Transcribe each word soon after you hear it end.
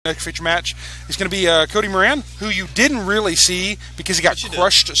next feature match is going to be Kody Moran, who you didn't really see because he got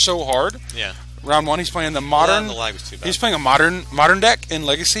crushed so hard. Yeah. Round 1, he's playing the modern. The lag was too bad. He's playing a modern deck in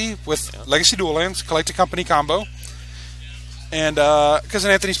Legacy with Legacy Dual Lands, Collected Company combo. And Cousin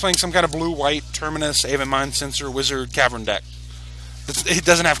Anthony's playing some kind of blue-white Terminus, Aven Mind Sensor, Wizard, Cavern deck. It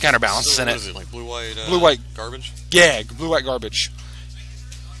doesn't have counterbalances in it. What is it, like blue-white garbage? Yeah, blue-white garbage.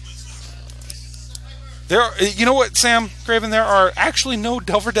 You know what, Sam Craven? There are actually no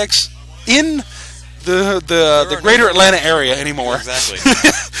Delver decks in the greater Atlanta area anymore. Exactly.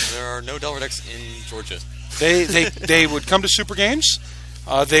 There are no Delver decks in Georgia. They would come to Super Games.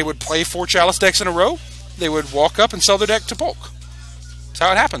 They would play 4 Chalice decks in a row. They would walk up and sell their deck to bulk. That's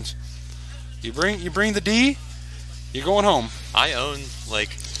how it happens. You bring the D, you're going home. I own like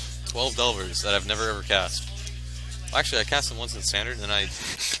 12 Delvers that I've never ever cast. Actually, I cast them once in Standard, and I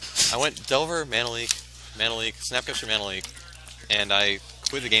went Delver, Mana Leak, Snapcaster, Mana Leak, and I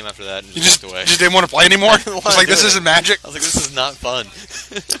quit the game after that and just walked away. You just didn't want to play anymore? I was like, this isn't Magic? I was like, this is not fun.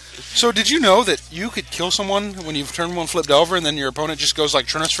 So did you know that you could kill someone when you've turned one flipped over and then your opponent just goes like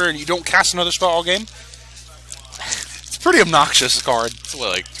Trinisphere and you don't cast another spell all game? It's a pretty obnoxious card. So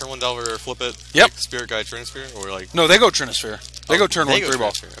what, like turn 1 Delver, flip it, yep. Like Spirit Guide, Trinisphere, or like... No, they go Trinisphere. They go turn 1 3 ball.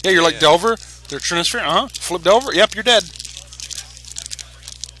 Okay, yeah, you're like Delver, they're Trinisphere, flip Delver, yep, you're dead.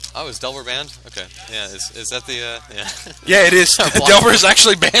 Oh, is Delver banned? Okay, yeah, is that the, yeah. Yeah, it is. Delver is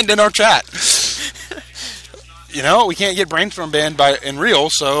actually banned in our chat. You know, we can't get Brainstorm banned in real,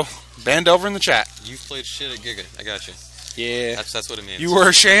 so ban Delver in the chat. You've played shit at Giga, I got you. Yeah. That's what it means. You were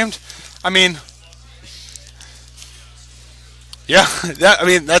ashamed? I mean... Yeah,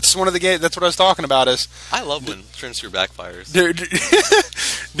 that's one of the games. That's what I was talking about. I love when Trinisphere backfires.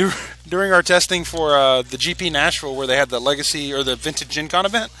 During our testing for the GP Nashville, where they had the Legacy or the Vintage Gen Con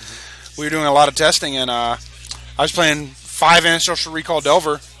event, we were doing a lot of testing, and I was playing 5 Ancestral Recall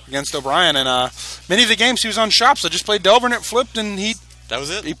Delver against O'Brien, and many of the games he was on shop, so I just played Delver and it flipped, and that was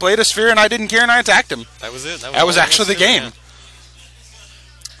it. He played a Sphere, and I didn't care, and I attacked him. That was it. That was actually the game. Yeah.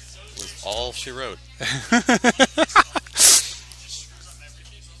 Was all she wrote.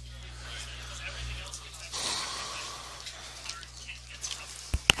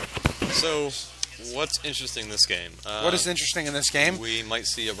 So, what's interesting in this game? What is interesting in this game? We might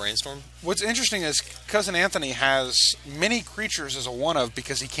see a Brainstorm. What's interesting is Cousin Anthony has many creatures as a one-of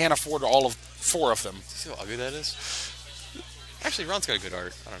because he can't afford all of 4 of them. See how ugly that is? Actually, Ron's got a good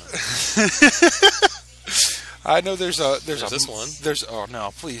art. I don't know. I know there's this one. Oh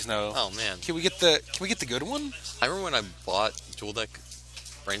no, please no. Oh man. Can we get the good one? I remember when I bought dual deck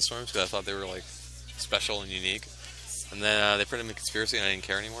Brainstorms because I thought they were like special and unique, and then they put them in Conspiracy and I didn't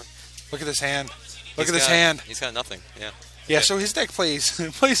care anymore. Look at this hand. Look at this hand. He's got nothing. Yeah. Yeah. So his deck plays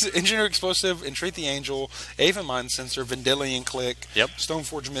Engineer Explosive, Entreat the Angel, Aven Mind Sensor, Vendilion Click,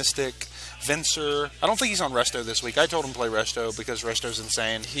 Stoneforge Mystic, Venser. I don't think he's on Resto this week. I told him to play Resto because Resto's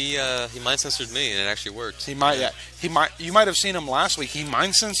insane. He mind censored me and it actually worked. He might. Yeah. He might. You might have seen him last week. He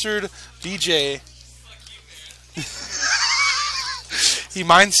mind censored BJ. He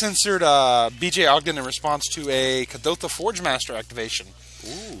mind censored BJ Ogden in response to a Kadotha Forge Master activation.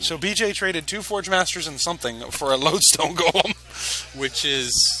 Ooh. So BJ traded 2 Forge Masters and something for a Lodestone Golem, which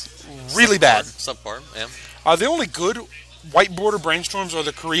is really bad. Subpar, yeah. The only good white border Brainstorms are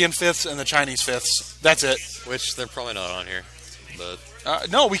the Korean 5ths and the Chinese 5ths. That's it. Which they're probably not on here, but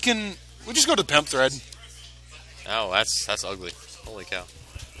no, we just go to the Pimp Thread. Oh, that's ugly. Holy cow.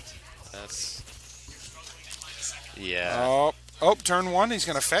 That's yeah. Oh, turn 1, he's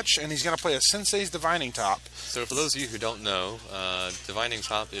going to fetch, and he's going to play a Sensei's Divining Top. So for those of you who don't know, Divining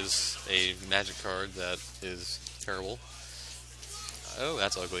Top is a Magic card that is terrible. Oh,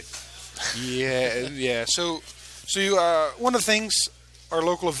 that's ugly. Yeah. So you, one of the things, our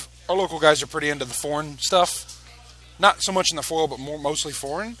local guys are pretty into the foreign stuff. Not so much in the foil, but mostly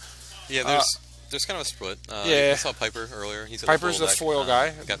foreign. Yeah, there's kind of a split. Yeah. I saw Piper earlier. Piper's the foil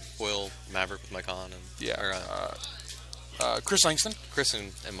guy. Got foil Maverick with Mike on. And, Chris Langston. Chris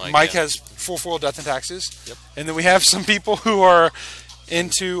and Mike. Mike has full foil Death and Taxes. Yep. And then we have some people who are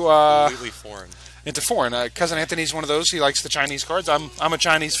into completely foreign. Into foreign. Cousin Anthony's one of those. He likes the Chinese cards. I'm a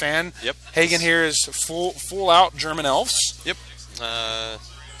Chinese fan. Yep. Hagen here is full out German elves. Yep. I've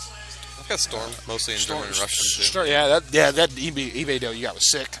got Storm mostly in German and Russian too. That eBay deal you got was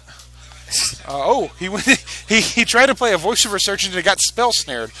sick. He tried to play a Voice of Research and it got spell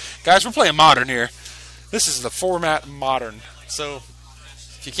snared. Guys, we're playing Modern here. This is the format Modern. So,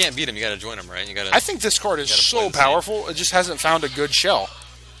 if you can't beat him, you got to join him, right? I think this card is so powerful. It just hasn't found a good shell.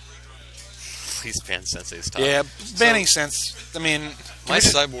 Please ban Sensei's Top. Yeah, banning sense. I mean, my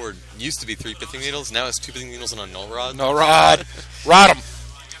sideboard used to be 3 Pithing Needles. Now it's 2 Pithing Needles and a Null Rod. Null Rod. Rod him.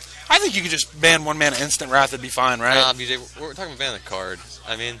 think you could just ban 1 mana instant wrath, it'd be fine, right? Nah, BJ, we're talking about banning the card.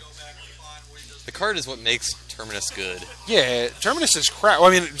 I mean, the card is what makes Terminus good. Yeah, Terminus is crap.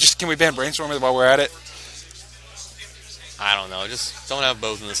 Well, I mean, just can we ban Brainstorm while we're at it? I don't know. Just don't have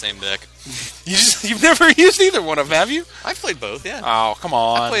both in the same deck. You've never used either one of them, have you? I've played both, yeah. Oh, come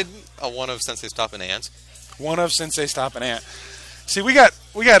on. I played a one of Sensei Stop and Ant. One of Sensei Stop and Ant. See, we got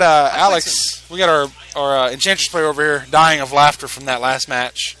Alex. We got our Enchantress player over here dying of laughter from that last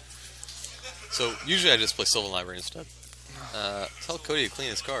match. So usually I just play Sylvan Library instead. Tell Kody to clean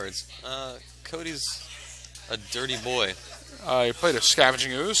his cards. Cody's a dirty boy. He played a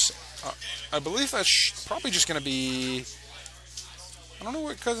Scavenging Ooze. I believe that's probably just going to be... I don't know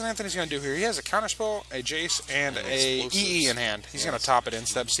what Cousin Anthony's going to do here. He has a Counterspell, a Jace, and a EE in hand. He's going to top it in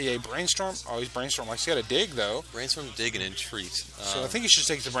step C. A Brainstorm. Oh, he's Brainstorm. Like, he's got a Dig, though. Brainstorm, Dig, and Entreat. So I think he should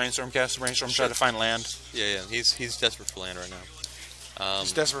take the Brainstorm, cast the Brainstorm, try to find land. Yeah. He's desperate for land right now.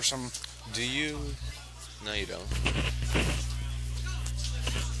 He's desperate for some... Do you... No, you don't.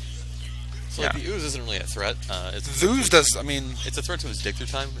 So, like, the Ooze isn't really a threat. The Ooze does, I mean... It's a threat to his dig through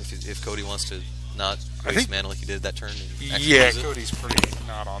time, if Kody wants to not waste mana like he did that turn. Yeah, Cody's pretty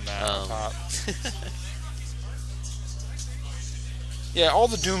not on that on top. Yeah,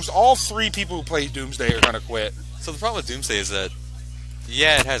 all 3 people who play Doomsday are going to quit. So the problem with Doomsday is that,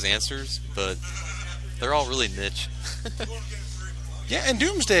 yeah, it has answers, but they're all really niche. Yeah, and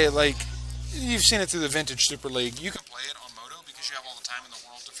Doomsday, like, you've seen it through the Vintage Super League. You can play it on Moto because you have all the time in the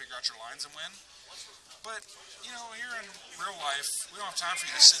world to figure out your lines and win. But, you know, here in real life, we don't have time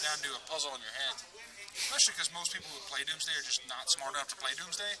for you to sit down and do a puzzle in your head. Especially because most people who play Doomsday are just not smart enough to play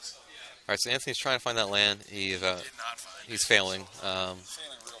Doomsday. Alright, so Anthony's trying to find that land. He's failing.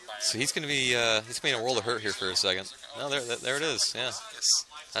 So he's going to be in a world of hurt here for a second. No, there it is. Yeah,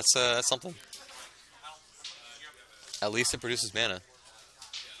 that's something. At least it produces mana.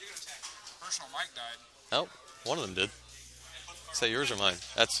 Personal Mike died. Oh, one of them did. Is that yours or mine?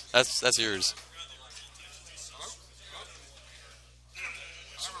 That's yours. Hello?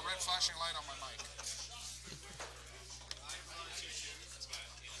 I have a red flashing light on my mic.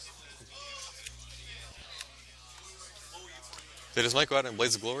 Did his mic go out in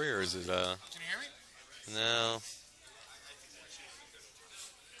Blaze of Glory, or is it, Can you hear me? No.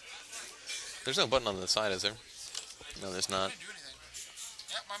 There's no button on the side, is there? No, there's not. I didn't do anything.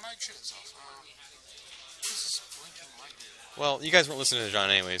 Yeah, my mic shut itself. This is blinking light. Well, you guys weren't listening to John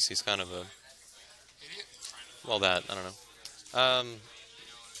anyways. He's kind of a... Idiot? Well, that. I don't know.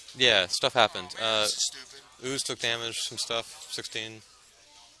 Yeah, stuff happened. Oh, man, this is stupid. Ooze took damage, some stuff. 16.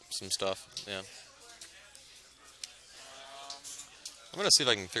 Some stuff, yeah. I'm going to see if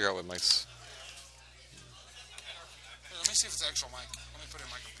I can figure out what Mike's... Here, let me see if it's the actual mic. Let me put it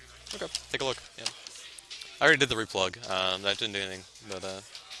in my computer. Okay, take a look. Yeah. I already did the replug. That didn't do anything, but... I'm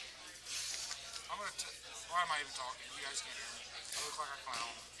going to... Why am I even talking? You guys can't hear me. I look like a clown.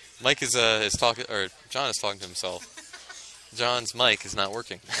 Mike is talking... Or, John is talking to himself. John's mic is not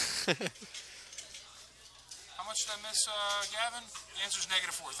working. How much did I miss, Gavin? The answer's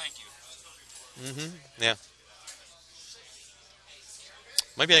 -4. Thank you. Yeah.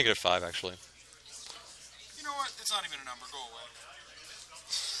 Might be -5, actually. You know what? It's not even a number. Go away.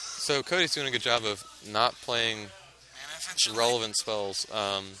 So Cody's doing a good job of not playing relevant spells.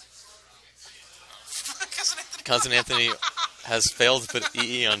 Cousin Anthony has failed to put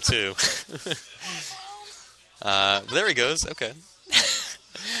EE on 2. But there he goes. Okay.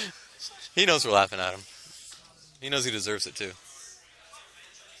 He knows we're laughing at him. He knows he deserves it, too.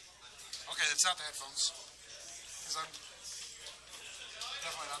 Okay, it's not the headphones. Because I'm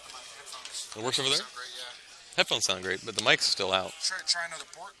definitely not the mic. Headphones. It works over there? Sound great, yeah. Headphones sound great, but the mic's still out. Try another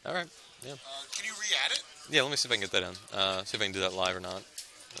port. All right. Yeah. Can you re-add it? Yeah, let me see if I can get that in. See if I can do that live or not.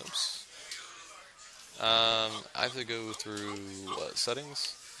 Oops. I have to go through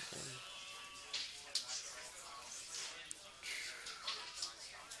settings.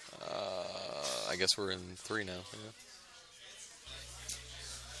 I guess we're in 3 now. Yeah.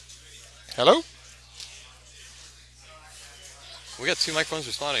 Hello? We got 2 microphones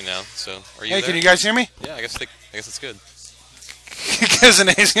responding now. So, are you Hey, there? can you guys hear me? Yeah, I guess it's good. Cousin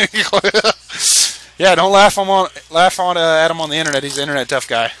A's gonna get close. Yeah, don't laugh at him on the internet. He's an internet tough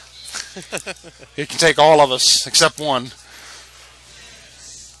guy. He can take all of us except one.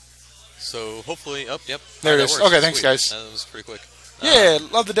 So hopefully, yep. There it is. Works. Okay, thanks, Sweet. guys. That was pretty quick. Yeah,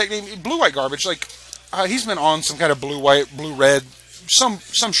 love the deck name. Blue-white garbage. Like, he's been on some kind of blue-white, blue-red, some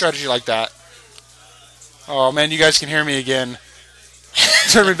strategy like that. Oh man, you guys can hear me again.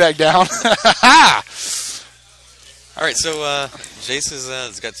 Turn me back down. All right, so Jace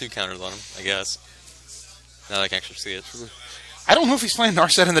has got 2 counters on him, I guess. Now that I can actually see it. I don't know if he's playing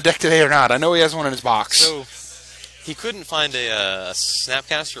Narset in the deck today or not. I know he has one in his box. So, he couldn't find a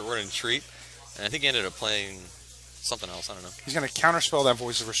Snapcaster or an Entreat, and I think he ended up playing something else. I don't know. He's going to counterspell that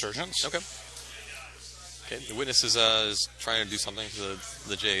Voice of Resurgence. Okay. Okay. The Witness is trying to do something to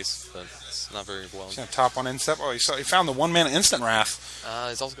the Jace, but it's not very well. He's going to top on Instep. Oh, he found the 1-mana Instant Wrath.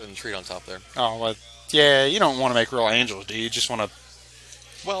 He's also got an Entreat on top there. Oh, well, yeah, you don't want to make real Angels, do you? You just want to...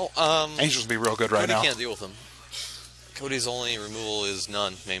 Well, Angels would be real good right now. Kody can't deal with them. Kody's only removal is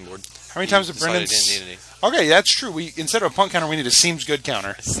none, main board. How many times did Brendan... Okay, that's true. Instead of a punt counter, we need a Seems Good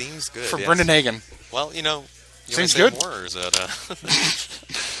counter. Seems Good, for Brendan Hagen. Well, you know... Seems good? More, or is that,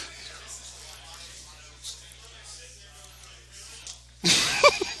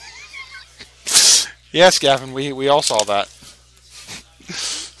 Yes, Gavin, we all saw that.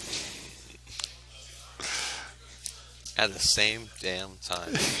 At the same damn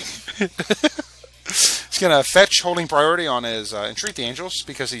time. He's going to fetch holding priority on his Entreat the Angels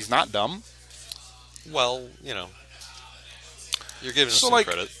because he's not dumb. Well, you know. You're giving him some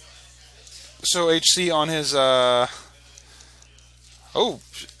credit. So HC on his... as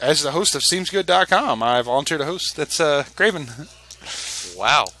the host of SeemsGood.com, I volunteer to host. That's Craven.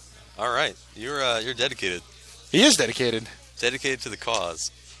 Wow. All right. You're dedicated. He is dedicated. Dedicated to the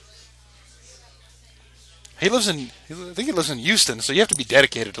cause. I think he lives in Houston, so you have to be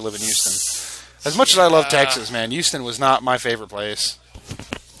dedicated to live in Houston. As much as I love Texas, man, Houston was not my favorite place.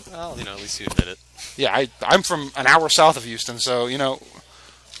 Well, you know, at least you admit it. Yeah, I'm from an hour south of Houston, so, you know...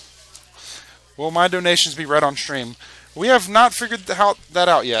 Will my donations be read on stream? We have not figured that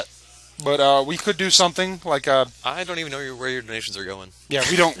out yet, but we could do something like... I don't even know where your donations are going. Yeah,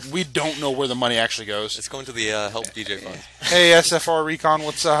 we don't know where the money actually goes. It's going to the Help DJ Fund. Hey, SFR Recon,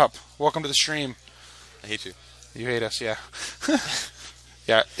 what's up? Welcome to the stream. I hate you. You hate us, yeah.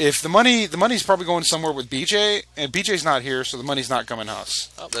 Yeah, if the money's probably going somewhere with BJ, and BJ's not here, so the money's not coming to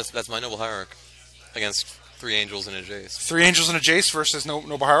us. Oh, that's my Noble Hierarch against 3 Angels and a Jace. 3 Angels and a Jace versus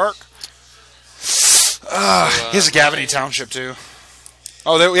Noble Hierarch. He has a Gavity Township too.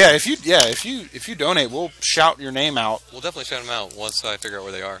 Oh, yeah. If you donate, we'll shout your name out. We'll definitely shout them out once I figure out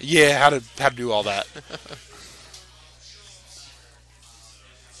where they are. Yeah, how to do all that.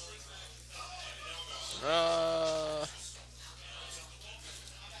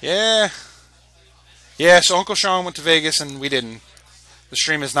 Yeah. So Uncle Sean went to Vegas and we didn't. The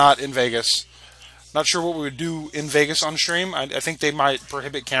stream is not in Vegas. Not sure what we would do in Vegas on stream. I think they might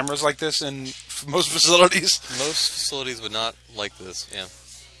prohibit cameras like this in most facilities. Most facilities would not like this, yeah.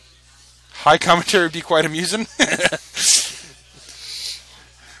 High commentary would be quite amusing.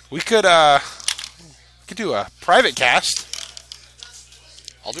 We could do a private cast.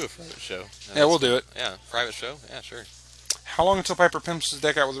 I'll do a private show. Yeah, we'll do it. Yeah, private show? Yeah, sure. How long until Piper pimps his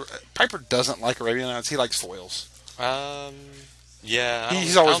deck out with... Piper doesn't like Arabian Nights. He likes foils. Yeah, I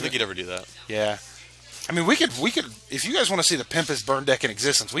don't think he'd ever do that. Yeah. I mean, we could. If you guys want to see the Pimp is Burn deck in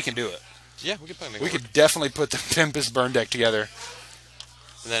existence, we can do it. Yeah, we could play. We could definitely put the Pimp is Burn deck together.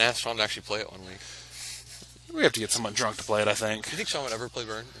 And then ask Sean to actually play it 1 week. We have to get someone drunk to play it, I think. Do you think Sean would ever play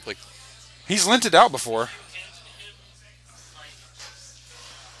Burn? Like, he's lent it out before.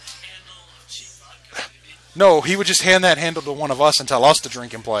 No, he would just hand that handle to one of us and tell us to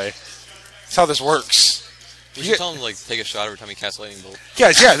drink and play. That's how this works. We should tell him to take a shot every time he casts Lightning Bolt.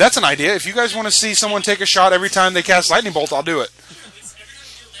 Guys, yeah, that's an idea. If you guys want to see someone take a shot every time they cast Lightning Bolt, I'll do it.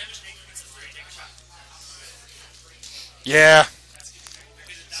 Yeah.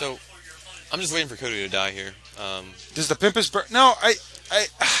 So, I'm just waiting for Kody to die here. Does the Pimpus... No, I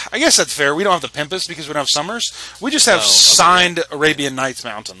guess that's fair. We don't have the Pimpus because we don't have Summers. We just have signed Arabian Nights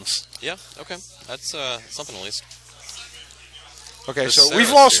Mountains. Yeah, okay. That's something at least. Okay, so we've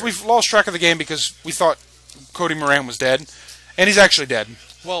lost track of the game because we thought Kody Moran was dead, and he's actually dead.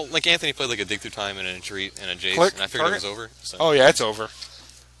 Well, like Anthony played like a Dig Through Time and an Entreat and a Jace, and I figured it was over. So. Oh yeah, it's over.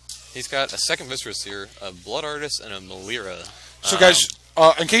 He's got a second Viscera Seer, a Blood Artist, and a Melira. So guys,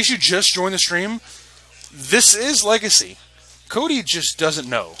 in case you just joined the stream, this is Legacy. Kody just doesn't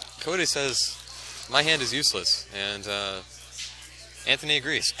know. Kody says, my hand is useless, and Anthony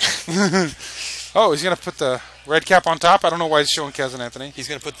agrees. Oh, he's going to put the red cap on top? I don't know why he's showing Kaz and Anthony. He's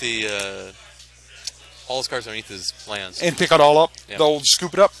going to put the all his cards underneath his lands. And pick it all up? Yep. The old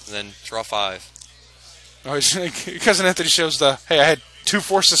scoop it up? And then draw 5. Oh, Kaz and Anthony shows the, hey, I had 2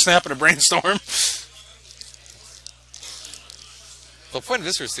 Force to Snap and a Brainstorm. The point of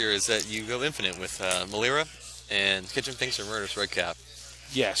Viscera Seer is that you go infinite with Melira and Kitchen Finks or Murderous Red Cap.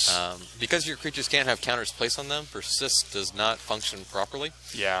 Yes. Because your creatures can't have counters placed on them, Persist does not function properly.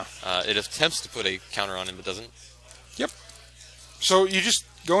 Yeah. It attempts to put a counter on him, but doesn't. Yep. So you just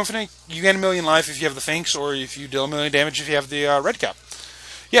go infinite. You gain 1,000,000 life if you have the Finks, or if you deal 1,000,000 damage if you have the red cap.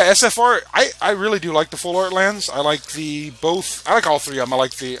 Yeah, SFR. I really do like the full art lands. I like I like all three of them. I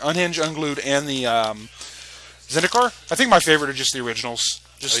like the Unhinged, Unglued, and the Zendikar. I think my favorite are just the originals.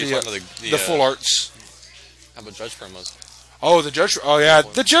 Just the full arts. How about Judge Promos? Oh, the Judge. Oh yeah,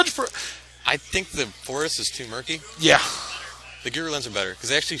 the Judge. I think the forest is too murky. Yeah. The Gear lands are better because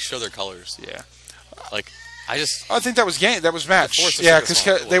they actually show their colors. Yeah. Like I think that was match. Yeah, because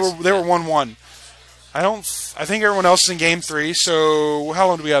they were 1-1. I think everyone else is in game 3. So how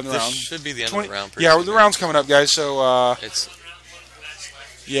long do we have in the round? This should be the end of the round. Yeah, the round's coming up, guys. So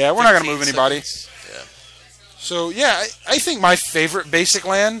we're not gonna move anybody. Yeah. So yeah, I think my favorite basic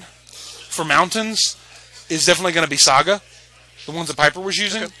land for mountains is definitely going to be Saga, the ones that Piper was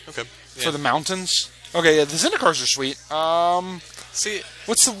using. Okay. Yeah. For the mountains. Okay, yeah, the Zendikars are sweet. See,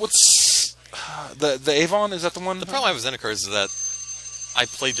 what's the Avon? Is that the one? The problem I have with Zendikars is that I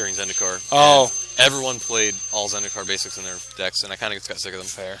played during Zendikar. Oh. Everyone played all Zendikar basics in their decks, and I kind of got sick of them.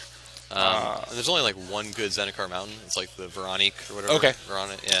 Fair. And there's only like one good Zendikar mountain. It's like the Veronique or whatever. Okay.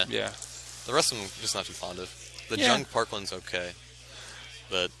 Yeah. Yeah. The rest of them I'm just not too fond of. The Junk Parkland's okay,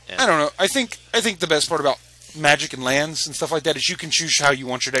 but I don't know. I think the best part about Magic and lands and stuff like that is you can choose how you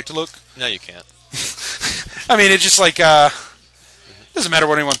want your deck to look. No, you can't. I mean, it's just like doesn't matter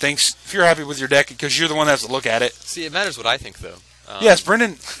what anyone thinks. If you're happy with your deck, because you're the one that has to look at it. See, it matters what I think, though. Yes,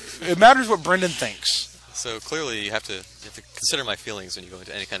 Brendan. It matters what Brendan thinks. So clearly, you have to consider my feelings when you go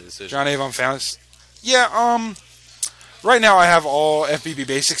into any kind of decision. John Avon Fountas. Yeah. Right now I have all FBB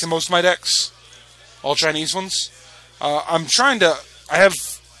basics in most of my decks, all Chinese ones. I'm trying to.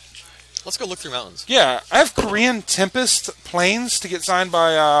 Let's go look through mountains. Yeah, I have Korean Tempest Plains to get signed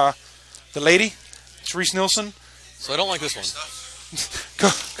by the lady, Therese Nielsen. So I don't like this one.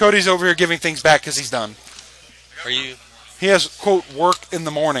 Kody's over here giving things back because he's done. Are you? He has, quote, work in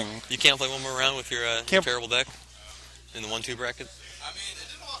the morning. You can't play one more round with your terrible deck in the 1-2 bracket? I mean, it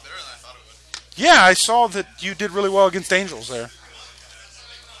did a lot better than I thought it would. Yeah, I saw that you did really well against Angels there.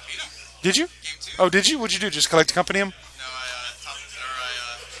 Beat him. Did you? Game 2. Oh, did you? What'd you do? Just collect company him? No, I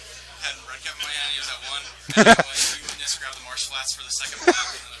had red cap in my hand, he was at 1. And I just grabbed the Marsh Flats for the second round,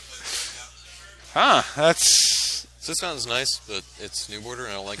 and then I played the red cap. That's... So this mountain's nice, but it's new border,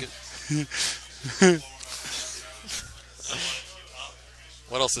 and I don't like it.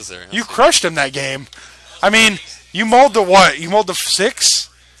 What else is there? You crushed him that game. I mean, you mulled the what? You mulled the 6?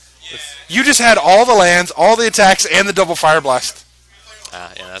 Yeah. You just had all the lands, all the attacks, and the double fire blast. Yeah,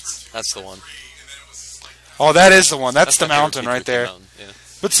 that's the one. Oh, that is the one. That's the my mountain favorite right there. mountain, yeah.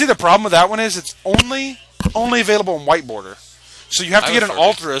 But see, the problem with that one is it's only available in white border. So you have to get an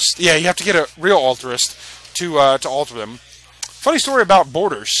Altarist. Yeah, you have to get a real Altarist to alter them. Funny story about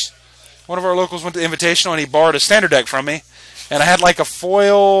borders. One of our locals went to Invitational and he borrowed a standard deck from me. And I had like a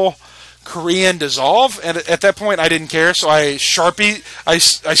foil Korean dissolve, and at that point I didn't care, so I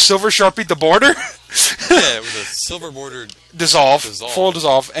silver sharpied the border. Yeah, with a silver bordered dissolve, full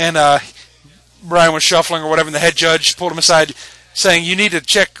dissolve, and Brian was shuffling or whatever, and the head judge pulled him aside, saying, "You need to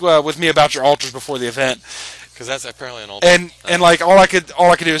check with me about your altars before the event." Because that's apparently an altar. And like all I could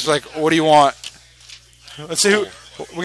do is like, "What do you want?" Let's see who.